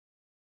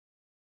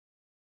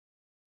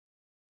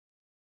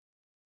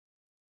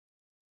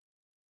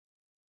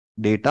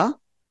data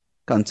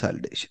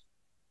consolidation.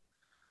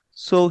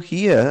 So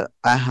here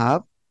I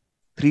have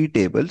three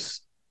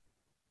tables.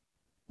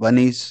 One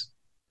is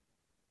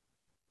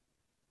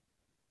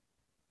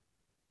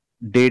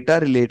data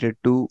related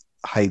to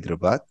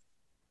Hyderabad.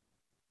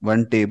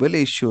 One table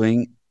is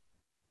showing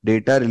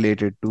data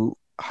related to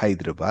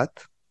Hyderabad.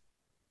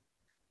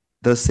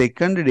 The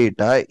second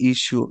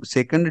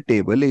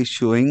table is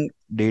showing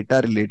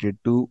data related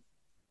to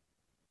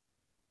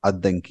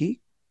Addanki.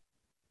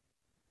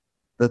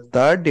 The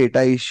third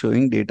data is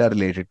showing data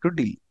related to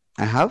Delhi.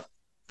 I have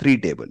three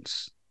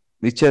tables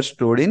which are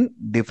stored in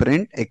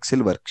different Excel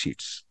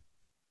worksheets.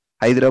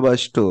 Hyderabad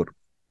store,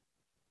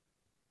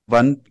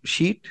 one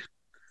sheet.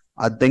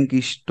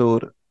 Addanki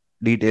store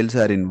details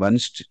are in one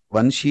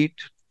sheet.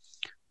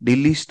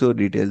 Delhi store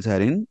details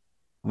are in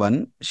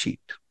one sheet.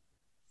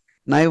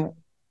 Now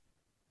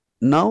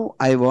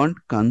I want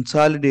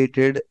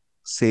consolidated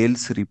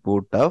sales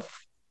report of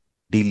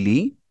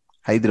Delhi,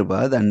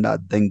 Hyderabad and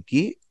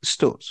Addanki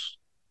stores.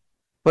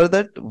 For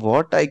that,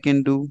 what I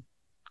can do?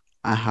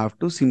 I have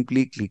to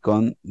simply click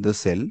on the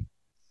cell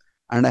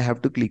and I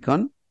have to click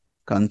on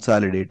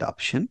consolidate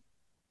option.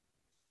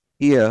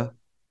 Here,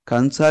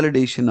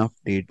 consolidation of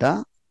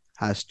data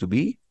has to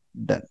be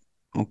done.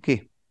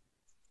 Okay.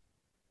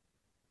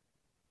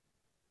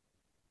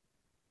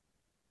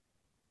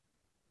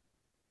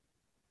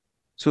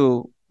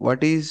 So,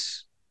 what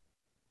is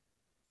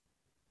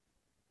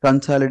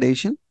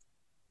consolidation?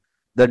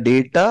 The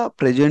data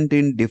present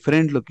in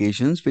different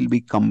locations will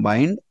be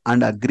combined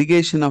and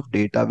aggregation of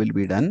data will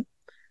be done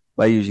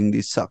by using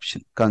this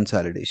option,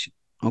 consolidation.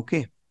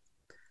 Okay.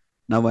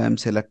 Now I am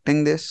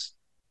selecting this.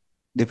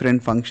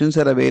 Different functions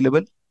are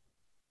available.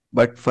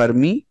 But for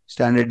me,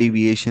 standard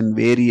deviation,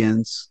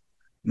 variance,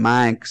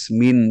 max,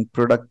 min,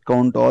 product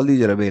count, all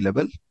these are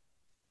available.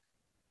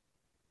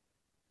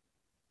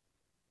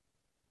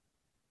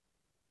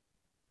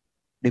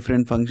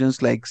 Different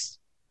functions like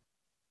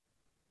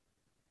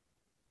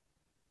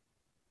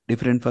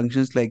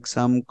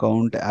sum,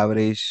 count,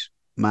 average,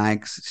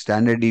 max,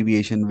 standard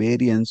deviation,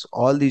 variance,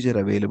 all these are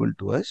available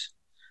to us.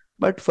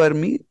 But for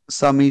me,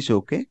 sum is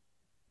okay.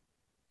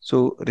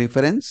 So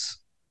reference,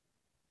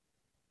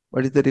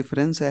 what is the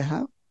reference I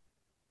have?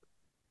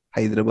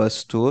 Hyderabad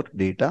store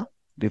data,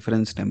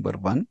 reference number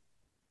 1.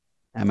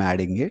 I'm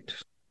adding it.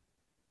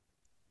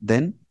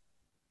 Then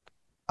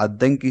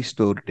Addanki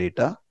store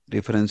data,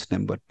 reference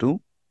number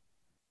 2.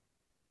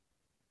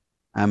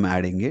 I'm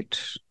adding it.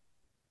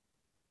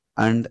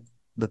 And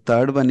the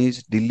third one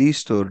is Delhi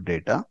store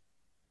data.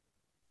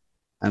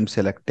 I'm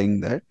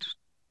selecting that.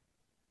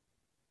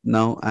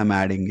 Now I'm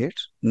adding it.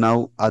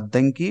 Now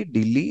Addanki,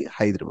 Delhi,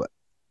 Hyderabad.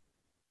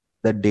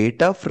 The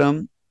data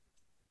from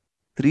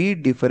three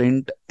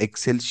different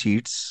Excel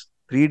sheets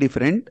will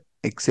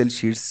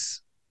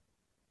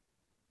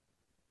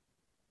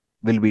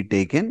be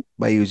taken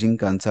by using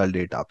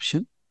consolidate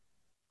option,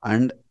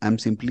 and I'm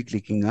simply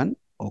clicking on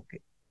OK.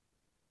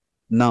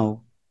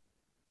 Now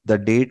the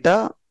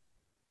data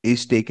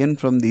is taken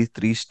from these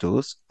three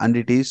stores and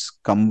it is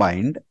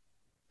combined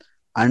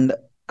and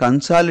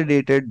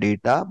consolidated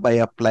data by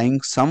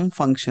applying some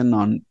function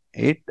on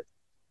it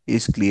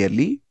is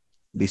clearly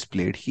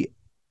displayed here.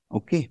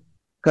 Okay.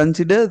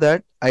 Consider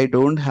that I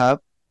don't have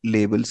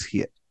labels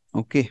here.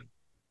 Okay.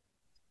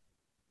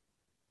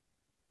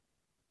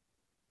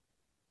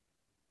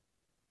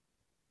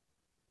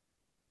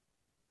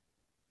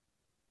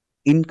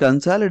 In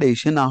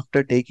consolidation,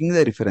 after taking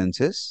the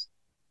references,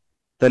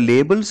 the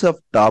labels of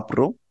top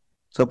row,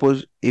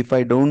 suppose if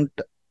I don't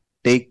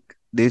take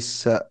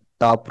this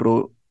top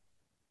row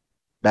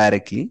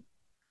directly,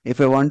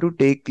 if I want to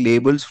take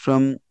labels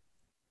from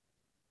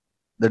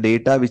the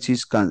data which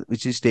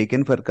is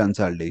taken for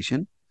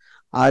consolidation,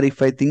 or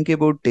if I think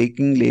about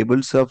taking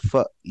labels of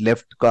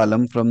left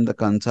column from the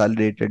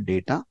consolidated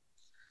data,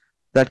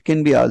 that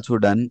can be also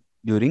done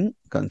during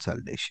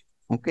consolidation.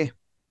 Okay.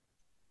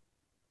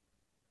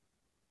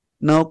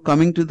 Now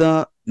coming to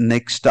the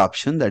next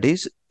option, that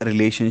is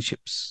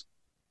relationships.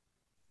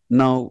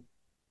 Now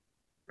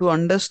to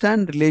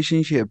understand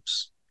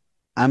relationships,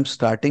 I'm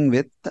starting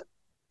with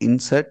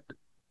insert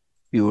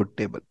pivot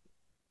table.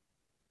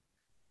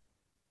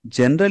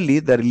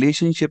 Generally, the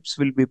relationships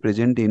will be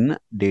present in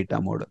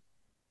data model.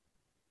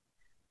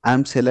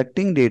 I'm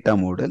selecting data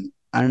model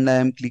and I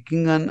am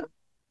clicking on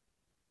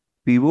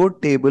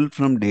pivot table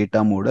from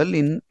data model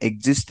in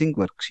existing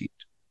worksheet.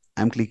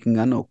 I'm clicking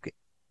on OK.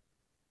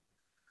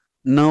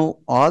 Now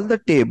all the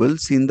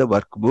tables in the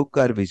workbook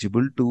are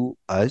visible to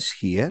us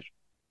here.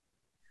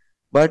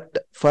 But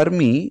for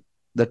me,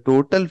 the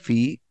total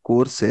fee,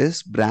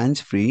 courses,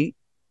 branch fee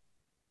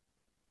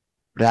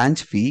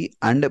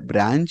and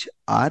branch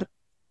are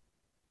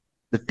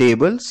the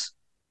tables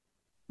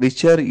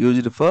which are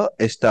used for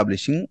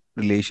establishing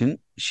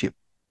relationship.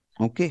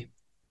 Okay.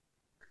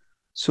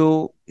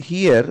 So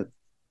here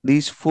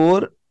these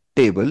four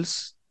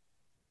tables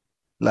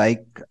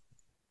like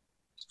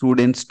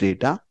students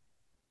data,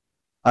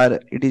 or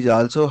it is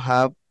also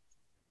have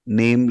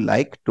name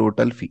like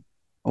total fee.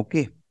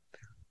 Okay.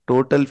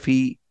 Total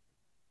fee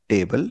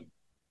table,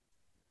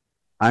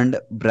 and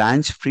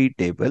branch fee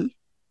table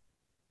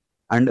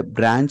and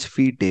branch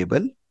fee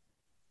table,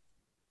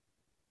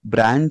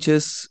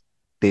 branches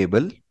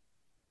table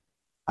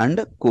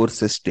and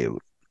courses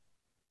table.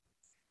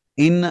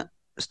 In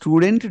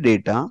student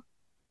data,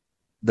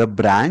 the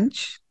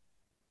branch,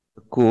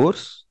 the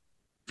course,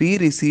 fee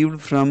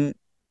received from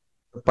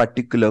a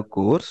particular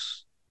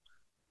course,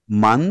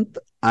 month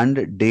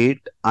and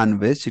date on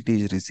which it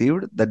is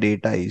received, the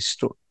data is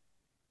stored.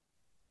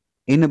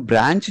 In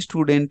branch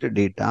student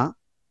data,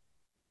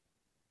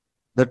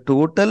 the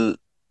total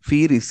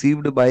fee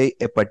received by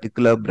a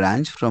particular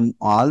branch from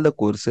all the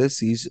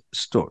courses is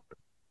stored.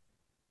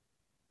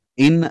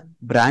 In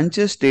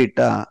branches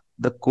data,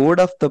 the code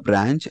of the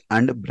branch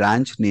and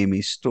branch name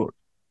is stored.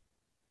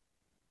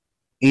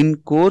 In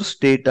course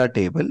data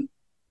table,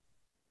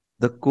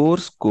 the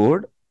course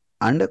code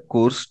and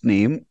course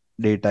name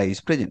data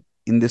is present.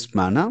 In this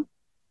manner,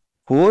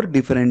 4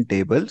 different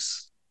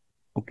tables.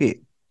 Okay,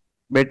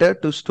 better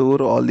to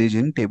store all these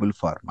in table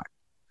format.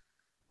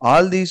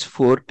 All these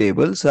 4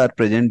 tables are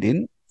present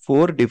in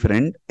 4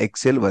 different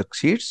Excel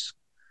worksheets,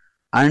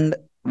 and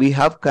we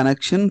have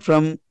connection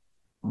from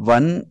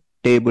one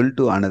table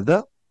to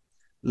another,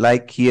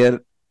 like here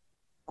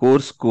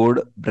course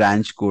code,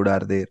 branch code are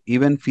there,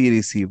 even fee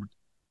received.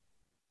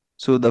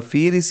 So the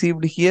fee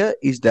received here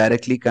is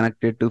directly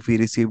connected to fee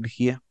received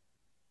here,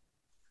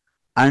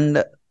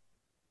 and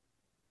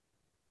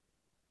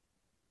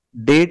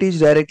date is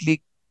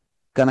directly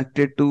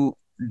connected to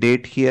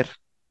date here.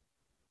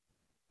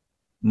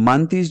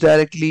 Month is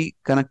directly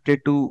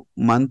connected to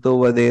month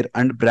over there,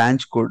 and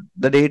branch code.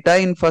 The data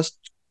in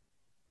first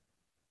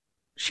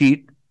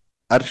sheet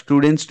or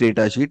student's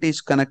data sheet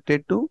is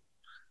connected to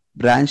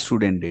branch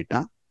student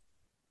data.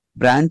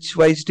 Branch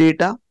wise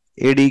data,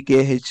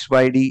 ADK,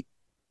 HYD,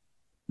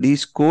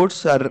 these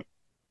codes are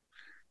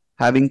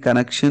having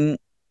connection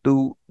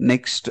to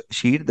next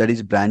sheet, that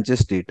is branches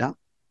data.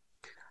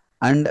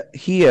 And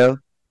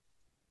here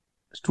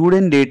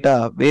student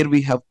data, where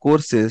we have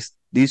courses,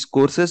 these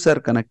courses are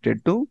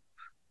connected to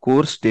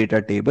course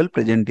data table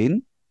present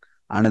in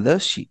another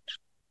sheet.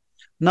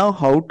 Now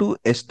how to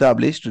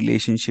establish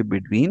relationship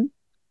between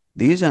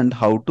these and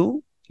how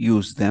to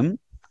use them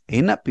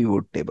in a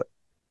pivot table.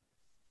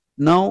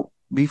 Now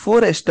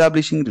before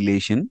establishing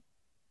relation,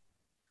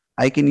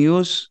 I can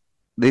use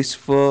this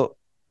for,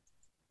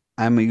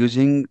 I am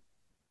using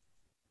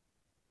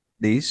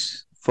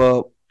this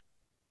for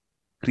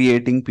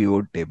creating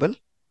pivot table.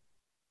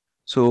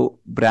 So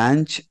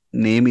branch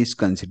name is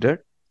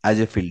considered as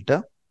a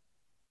filter,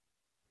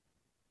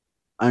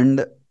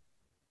 and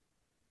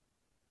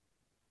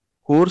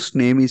course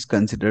name is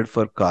considered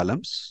for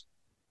columns,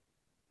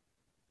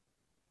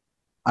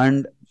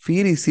 and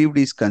fee received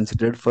is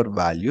considered for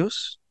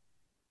values,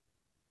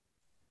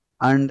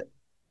 and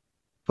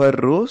for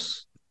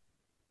rows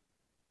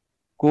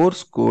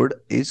course code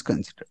is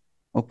considered.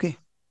 Okay.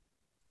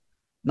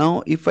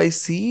 Now if I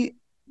see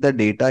the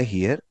data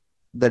here,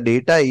 the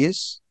data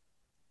is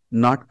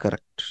not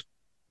correct.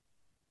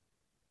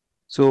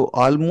 So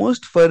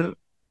almost for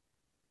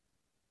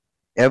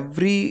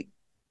every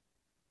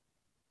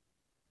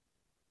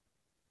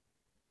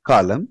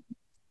column,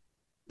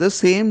 the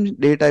same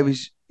data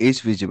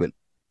is visible.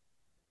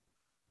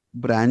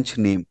 Branch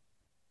name.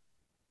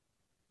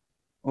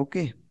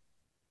 Okay.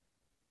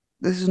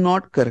 This is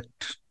not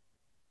correct.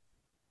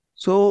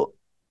 So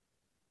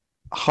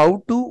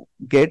how to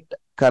get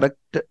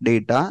correct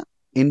data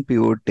in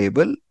pivot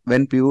table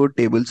when pivot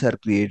tables are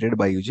created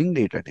by using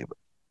data table?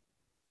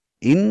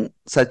 In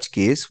such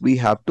case, we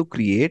have to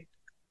create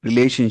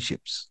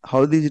relationships.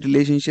 How these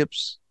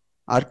relationships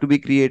are to be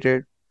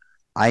created?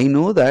 I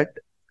know that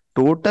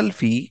total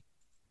fee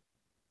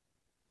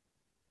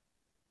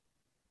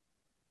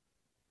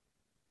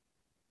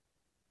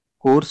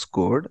course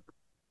code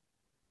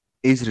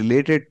is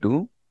related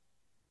to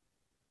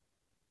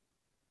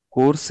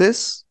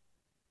courses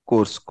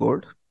course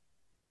code,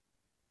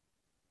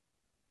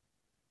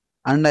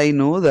 and I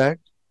know that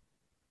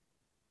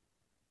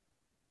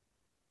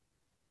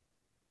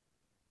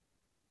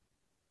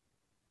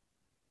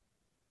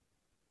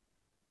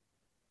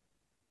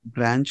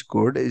branch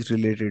code is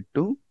related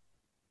to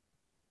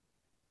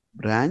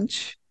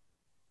branch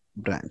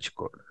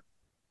code.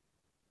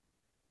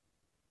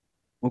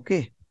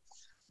 Okay.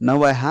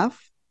 Now I have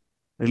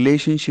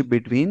relationship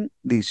between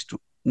these two.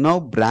 Now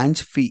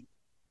branch fee.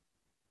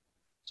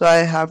 So I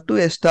have to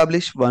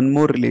establish one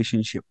more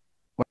relationship.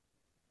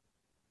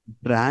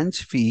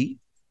 Branch fee,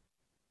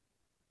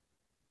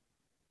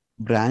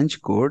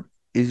 branch code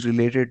is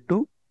related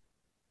to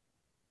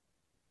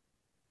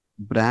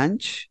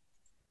branch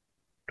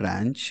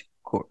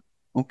code.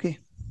 Okay.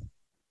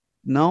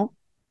 Now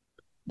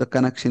the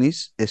connection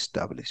is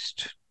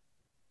established.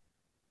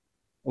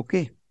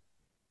 Okay.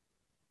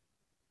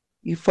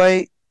 If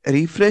I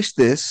refresh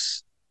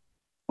this,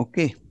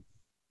 okay,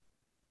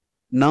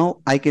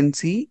 now I can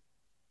see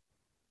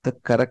the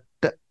correct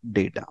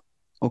data.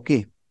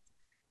 Okay.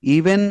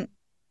 Even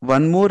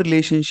one more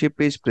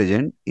relationship is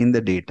present in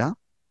the data.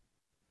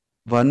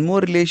 One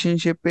more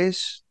relationship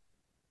is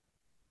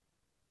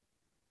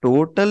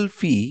total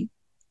fee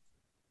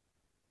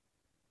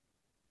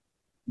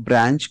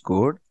branch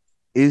code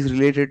is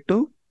related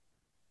to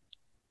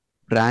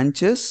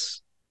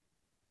branches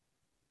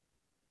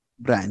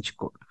branch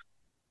code.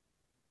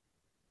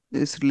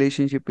 This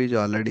relationship is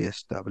already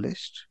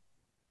established.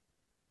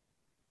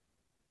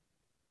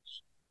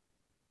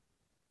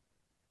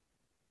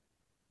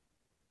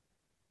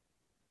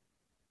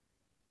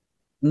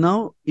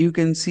 Now you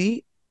can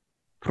see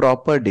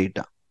proper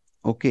data.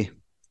 Okay.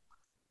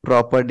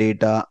 Proper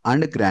data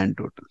and grand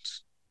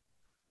totals.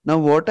 Now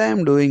what I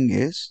am doing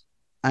is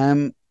I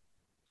am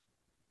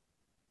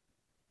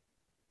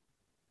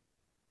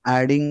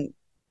adding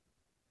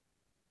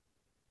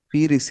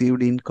fee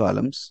received in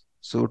columns.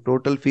 So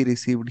total fee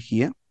received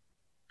here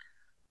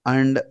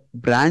and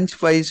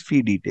branch wise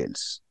fee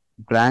details.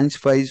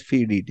 Branch wise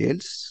fee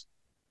details.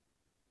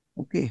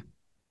 Okay.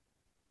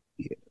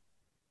 Here.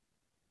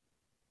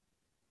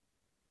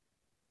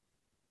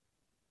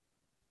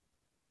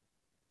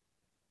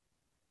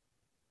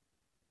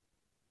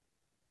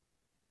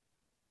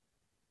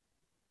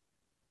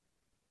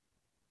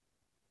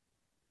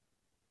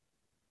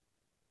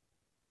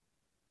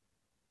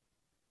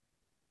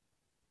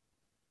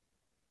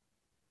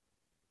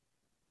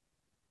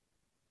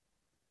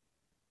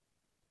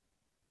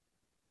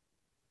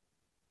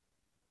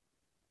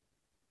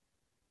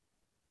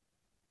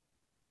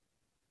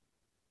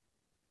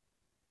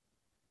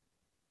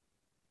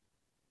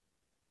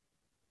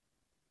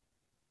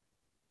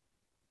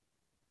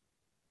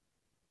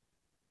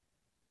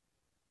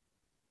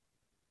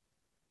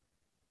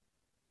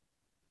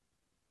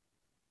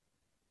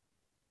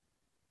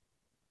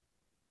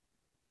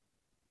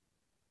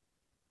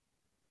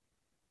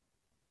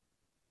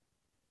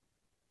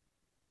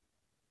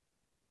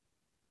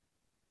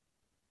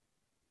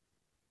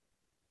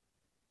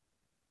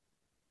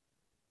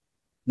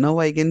 Now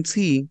I can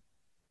see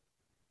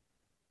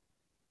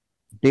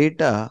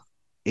data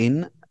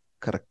in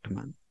correct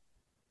manner.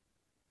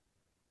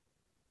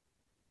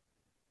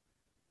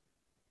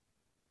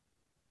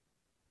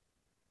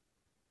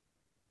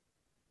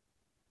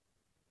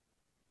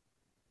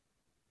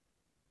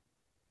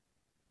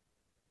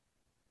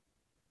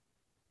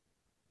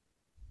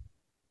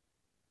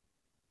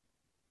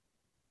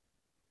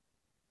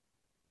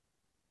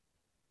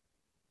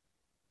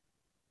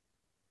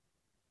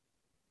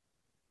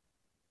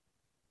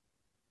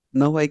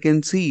 Now I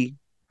can see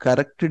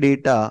correct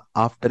data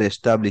after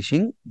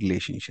establishing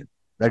relationship.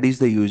 That is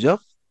the use of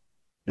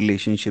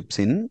relationships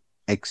in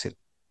Excel.